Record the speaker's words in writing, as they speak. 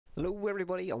Hello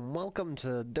everybody and welcome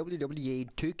to WWE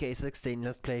 2K16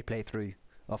 Let's Play playthrough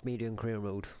of me doing career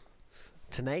mode.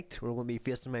 Tonight we're going to be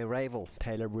facing my rival,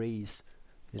 Tyler Breeze.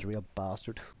 He's a real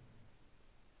bastard.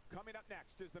 Coming up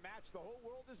next is the match the whole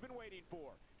world has been waiting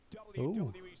for.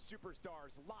 WWE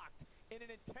superstars locked in an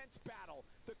intense battle.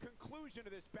 The conclusion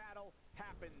of this battle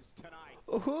happens tonight.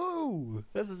 Oh,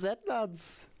 this is it,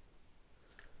 lads.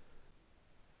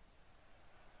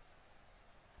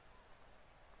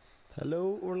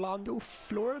 Hello, Orlando,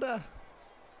 Florida.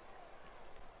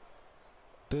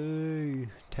 Boo,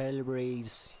 Tyler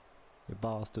Breeze, you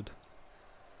bastard.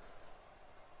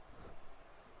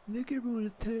 Look everyone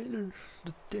at Taylor,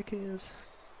 the dickhead.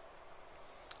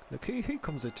 Look, who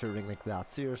comes out to a ring like that,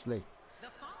 seriously?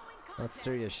 That's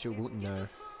serious showboating there.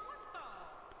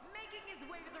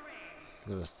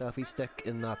 Got a selfie stick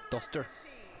in that duster.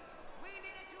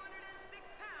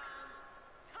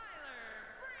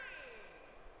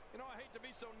 You know, I hate to be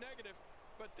so negative,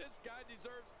 but this guy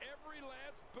deserves every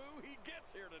last boo he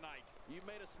gets here tonight. You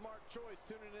made a smart choice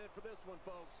tuning in for this one,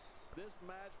 folks. This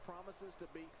match promises to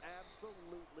be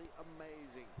absolutely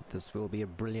amazing. This will be a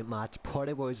brilliant match.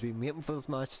 Party Boy's been waiting for this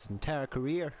match his entire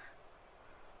career.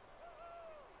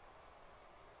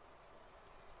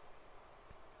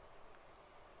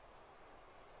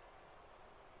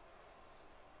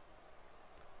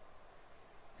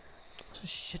 What a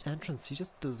shit entrance. He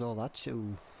just does all that show.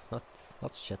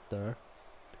 That's shit there.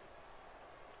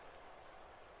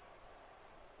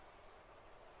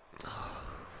 Oh,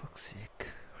 fuck's sake.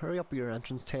 Hurry up with your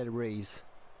entrance, Taylor Breeze.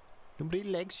 Nobody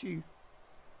likes you.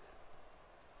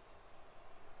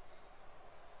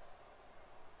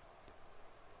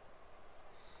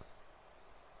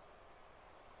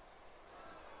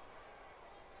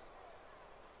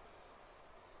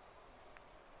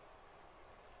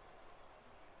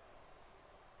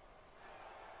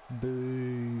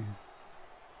 Boo.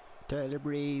 Tyler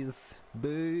Breeze.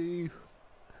 Boo.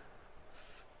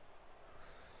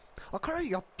 I'll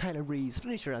hurry up, Tyler Breeze.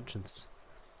 Finish your entrance.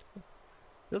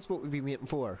 That's what we've been waiting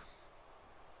for.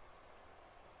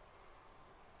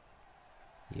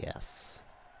 Yes.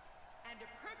 And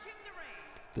approaching the ring,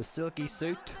 the silky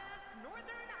suit. Northern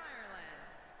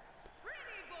Ireland,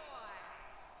 Pretty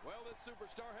Boy. Well, this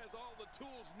superstar has all the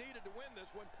tools needed to win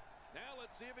this one. Now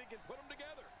let's see if he can put them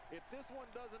together. If this one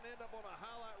doesn't end up on a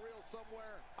highlight reel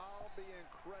somewhere, I'll be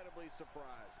incredibly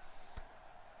surprised.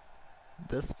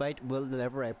 This fight will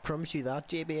deliver, I promise you that,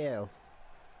 JBL.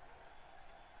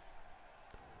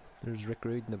 There's Rick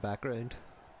Rude in the background.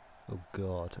 Oh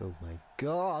god, oh my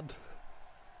god.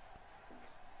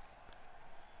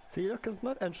 See, look, isn't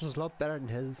that entrance a lot better than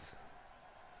his?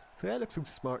 The guy looks so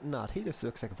smart in that, he just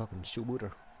looks like a fucking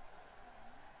showboater.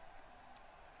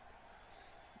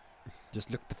 Just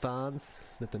look at the fans,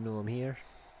 let them know I'm here.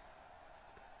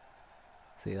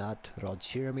 See that? They're all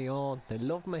cheering me on, they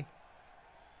love me.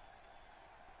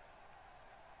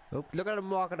 Oh, look at him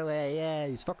walking away, yeah,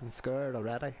 he's fucking scared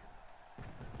already.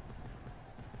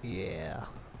 Yeah.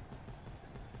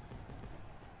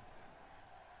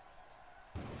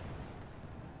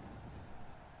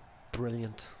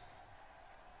 Brilliant.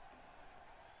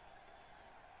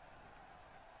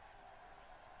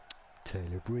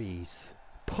 Tyler Breeze.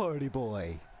 Party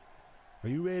Boy. Are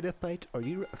you ready to fight? Are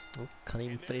you oh, can't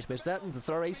even finish my sentence, it's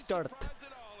already started.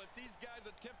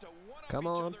 Come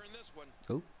on.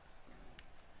 Oh.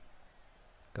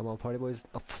 Come on, Party Boys.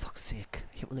 Oh, for fuck's sake.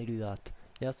 I hate when they do that.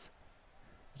 Yes.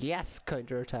 Yes,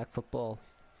 counter-attack football.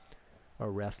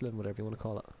 Or wrestling, whatever you want to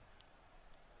call it.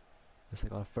 Yes, I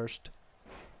got it first.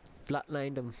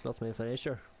 Flatlined him. That's my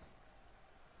finisher.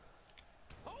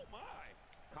 Oh my!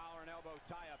 Collar and elbow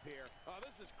tie up here.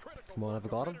 This is critical. Come on, have I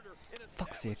got him?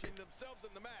 Fuck's sake.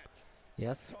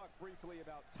 Yes.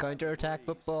 Counter-attack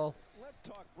football. Let's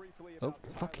talk briefly Oh, about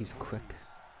fuck, he's quick.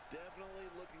 Definitely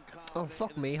looking confident. Oh,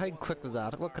 fuck me. How quick was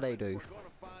that? What could I do? We're going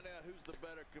to find out who's the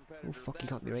better competitor. Oh, fuck, he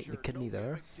That's got me for right in the sure. kidney No there.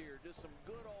 gimmicks here, just some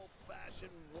good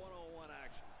old-fashioned one-on-one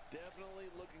action. Definitely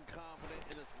looking confident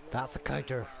in this That's a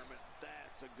counter. environment.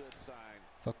 That's a good sign.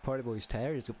 Fuck, Party Boy's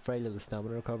tired. He's got very little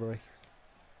stamina recovery.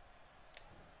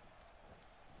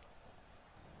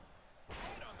 Right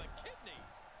on the kidneys.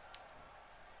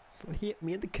 Well, he hit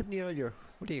me in the kidney earlier.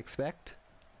 What do you expect?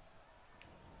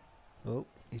 Oh,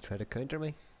 he tried to counter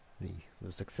me. He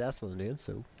was successful in doing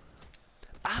so.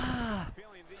 Ah!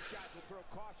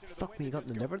 Fuck me, he got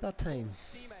in the liver that time.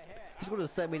 He's going to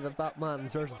send me to the Batman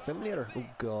Surgeon Simulator. Oh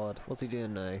god, what's he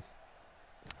doing now? It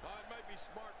might be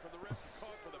smart for the ref to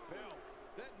call for the bell.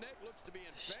 That neck looks to be in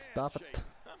bad Stop shape. it.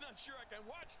 I'm not sure I can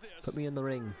watch this. Put me in the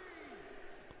ring.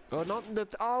 Oh, not in the...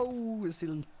 Oh! Is he...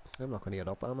 I'm not going to get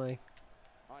up, am I?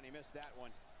 Oh, and he missed that one.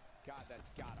 God,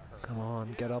 that's gotta hurt. Come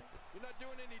on, get up. You're not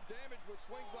doing any damage with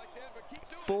swings like that, but keep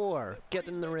doing 4. it. Get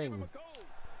in the ring.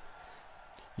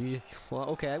 You, well,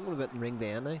 okay, I'm gonna get in the ring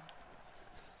then, eh?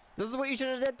 This is what you should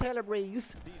have did, Taylor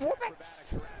Breeze. These Whoop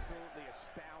acrobatics it! are absolutely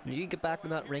astounding. You get back in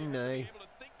that ring now. Be able to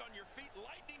think on your feet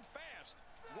lightning fast.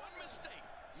 One mistake,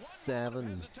 one 7.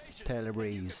 moment of hesitation, Taylor and you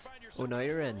can Breeze. find Oh, yourself now in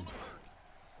you're a in. world of hurt.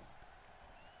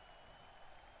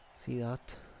 See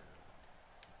that?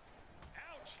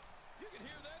 Ouch! You can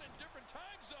hear that in different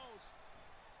time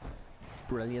zones.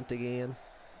 Brilliant again.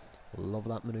 Love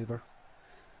that maneuver.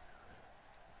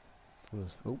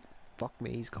 Oh, fuck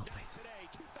me, he's got me. Today,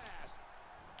 too fast.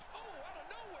 Oh, out of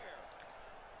nowhere!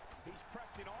 He's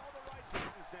pressing all the right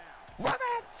buttons down.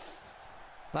 Rabbits!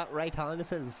 That right hand of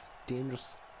his is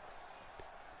dangerous.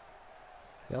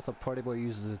 That's what Party Boy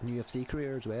uses his new UFC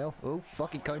career as well. Oh,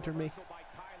 fuck, he countered me. Reversal by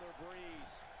Tyler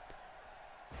Breeze.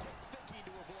 Quick thinking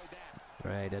to avoid that.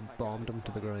 Right, it bombed him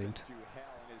to the ground. Through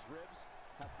hell, and his ribs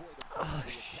have bore the Oh, brunt of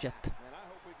the shit. attack. And I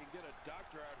hope we can get a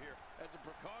doctor out here as a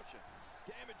precaution.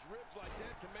 Damaged ribs like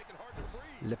that can make it hard to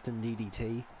breathe. Lifting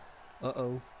DDT.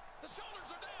 Uh-oh. The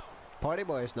shoulders are down. Party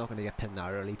Boy's not going to get pinned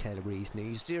that early, Taylor Breeze. No,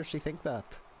 you seriously think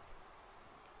that?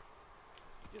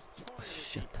 Just toying with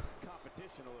Shit. the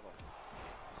competition a little.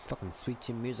 Fucking sweet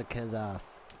chin music his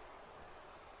ass.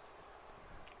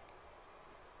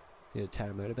 You tear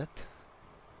him out a bit.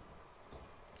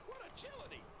 What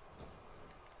agility!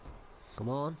 Come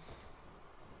on.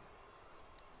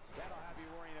 That'll have you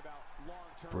worrying about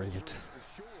long-term Brilliant. injuries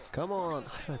for sure. Come on.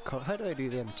 How do I do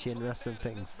them chain wrestling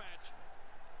things?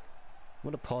 I'm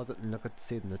going to pause it and look at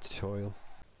see it in the tutorial.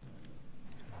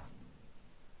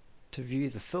 To view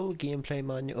the full gameplay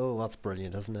manual. Oh, that's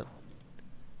brilliant, isn't it?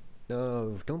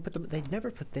 No, don't put them. They never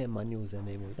put them manuals in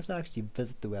anymore. You have to actually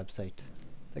visit the website.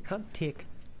 They can't take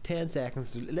 10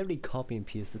 seconds to literally copy and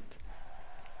paste it.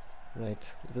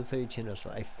 Right, is this how you change it?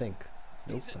 I think.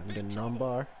 Nope, I'm doing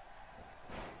non-bar.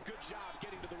 Good job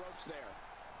getting to the ropes there.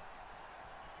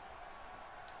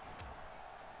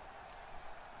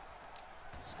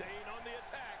 Staying on the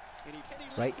attack. And he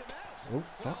Right. lets him out. Oh,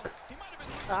 fuck. Well, he might have been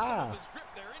losing Ah. some of his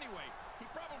grip there anyway. He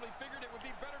probably figured it would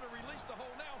be better to release the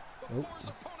hold now before Oh. his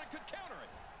opponent could counter it.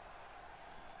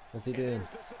 What's he doing?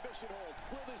 There's the submission hold.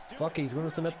 Will this do Fuck, it? he's gonna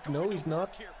submit. Going No, to he's work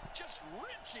not. Here, just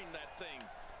wrenching that thing.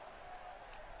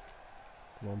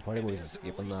 Come on, Party Boy's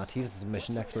escaping that. He's a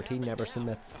submission expert. He never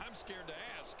submits. I'm scared to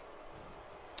ask.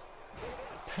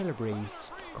 Tyler Breeze.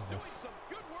 Breeze Fuck doing off. some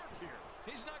good work here.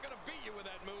 He's not going to beat you with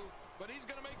that move, but he's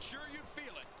going to make sure you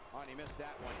feel it. Oh, and he missed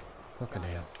that one. Fucking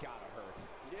hell. That's gotta hurt.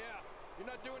 Yeah, you're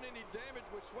not doing any damage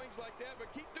with swings like that,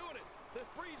 but keep doing it. The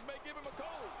breeze may give him a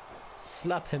cold.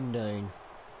 Slap him down.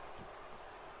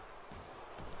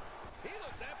 He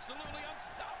looks absolutely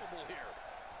unstoppable here.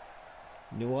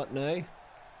 You know what now?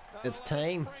 Not It's a lot of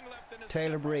time. spring left in his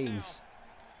Taylor step right now. Breeze.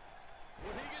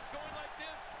 When he gets going like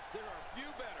this, there are a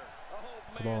few better.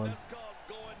 Oh, Come man, on. that's called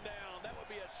going down. That would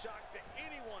be a shock to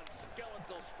anyone's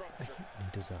skeletal structure. He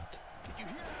does that. Did you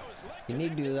hear how his leg You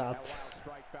need to do That that. wild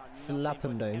strike found Slap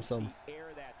nothing him but down empty some. air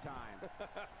that time.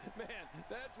 Man,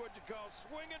 that's what you call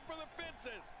swinging for the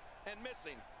fences and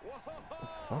missing. Whoa!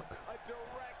 Fuck. A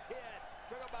direct hit.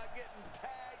 Talk about getting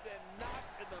tagged and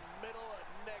knocked in the middle of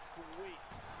next week.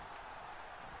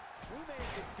 We may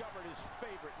have discovered his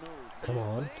favorite move. Come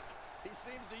on. Think? He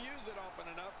seems to use it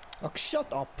often enough. Oh,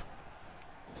 shut up.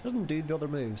 Doesn't do the other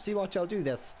moves. See, watch, I'll do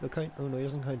this. They'll count. Oh no, he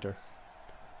doesn't counter.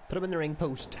 Put him in the ring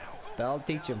post. That'll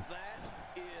teach him. Now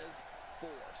that is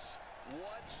force.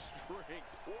 What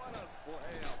strength. What a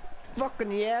slam.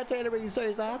 Fucking yeah, Taylor Breeze,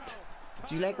 how's that?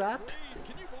 Do you like Tyler that? Breeze,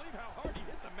 can you believe how hard he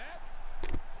hit the mat?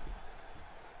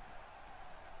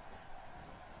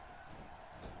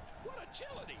 What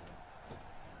agility!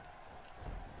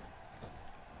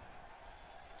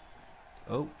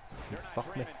 Oh, They're not fuck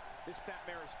me. dreaming. This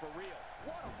snapmare is for real.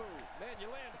 What a move. Man, you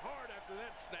land hard after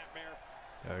that snapmare.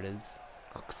 There it is.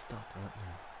 Oh, stop that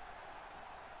now.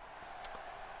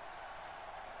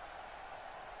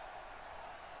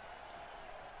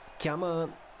 Come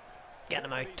on. Get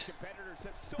him These out. competitors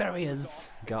have so There he much is. resolve.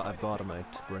 Got, I It's bought gonna him take a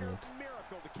out. minor Brilliant.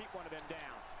 miracle to keep one of them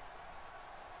down.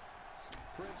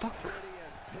 Prince Fuck. Pretty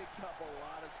has picked up a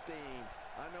lot of steam.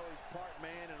 I know he's part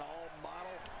man and all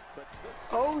model, but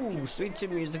Oh, sweet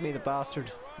chin music me, the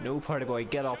bastard. No, Party Boy,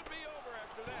 get up. Should be over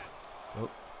after that. Oh.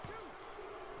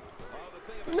 Oh,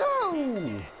 the thing about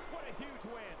No! What a huge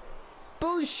win.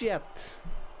 Bullshit!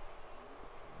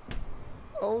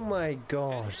 Oh my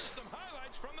god. here's some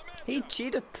highlights from the matchup. He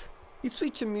cheated. He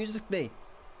sweet chin music me.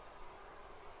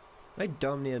 I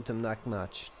dominated him that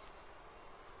match.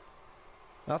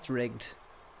 That's rigged.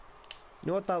 You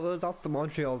know what that was? That's the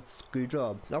Montreal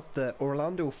screwjob. That's the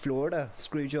Orlando, Florida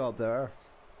screwjob there.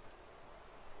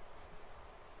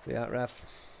 See that, ref?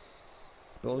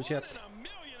 Bullshit.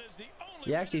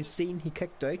 You actually seen he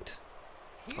kicked out?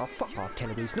 Oh, fuck off,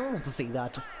 Television. No one wants to see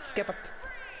that. Skip it.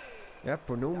 Yep,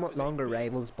 we're no longer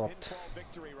rivals, but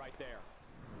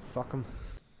fuck him.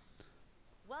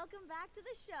 Welcome back to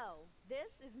the show.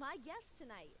 This is my guest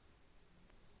tonight.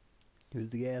 Who's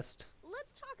the guest?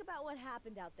 Let's talk about what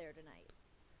happened out there tonight.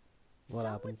 What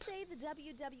Some happened? would say the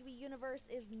WWE Universe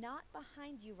is not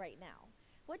behind you right now.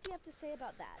 What do you have to say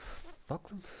about that? Fuck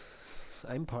them.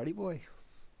 I'm party boy.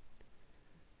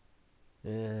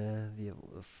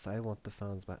 If I want the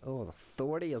fans back. Oh, the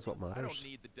authority is what matters. I don't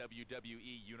need the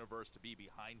WWE Universe to be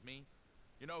behind me.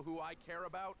 You know who I care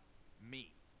about?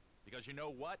 Me. Because you know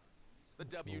what? The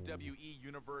WWE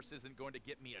Universe isn't going to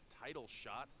get me a title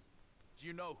shot. Do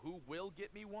you know who will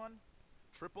get me one?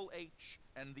 Triple H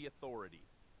and the Authority.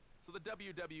 So the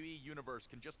WWE Universe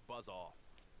can just buzz off.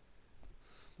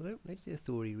 I don't like the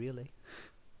authority, really.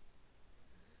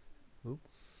 Oop.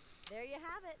 There you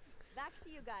have it. Back to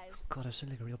you guys. God, I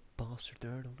sound like a real bastard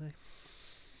there, don't I?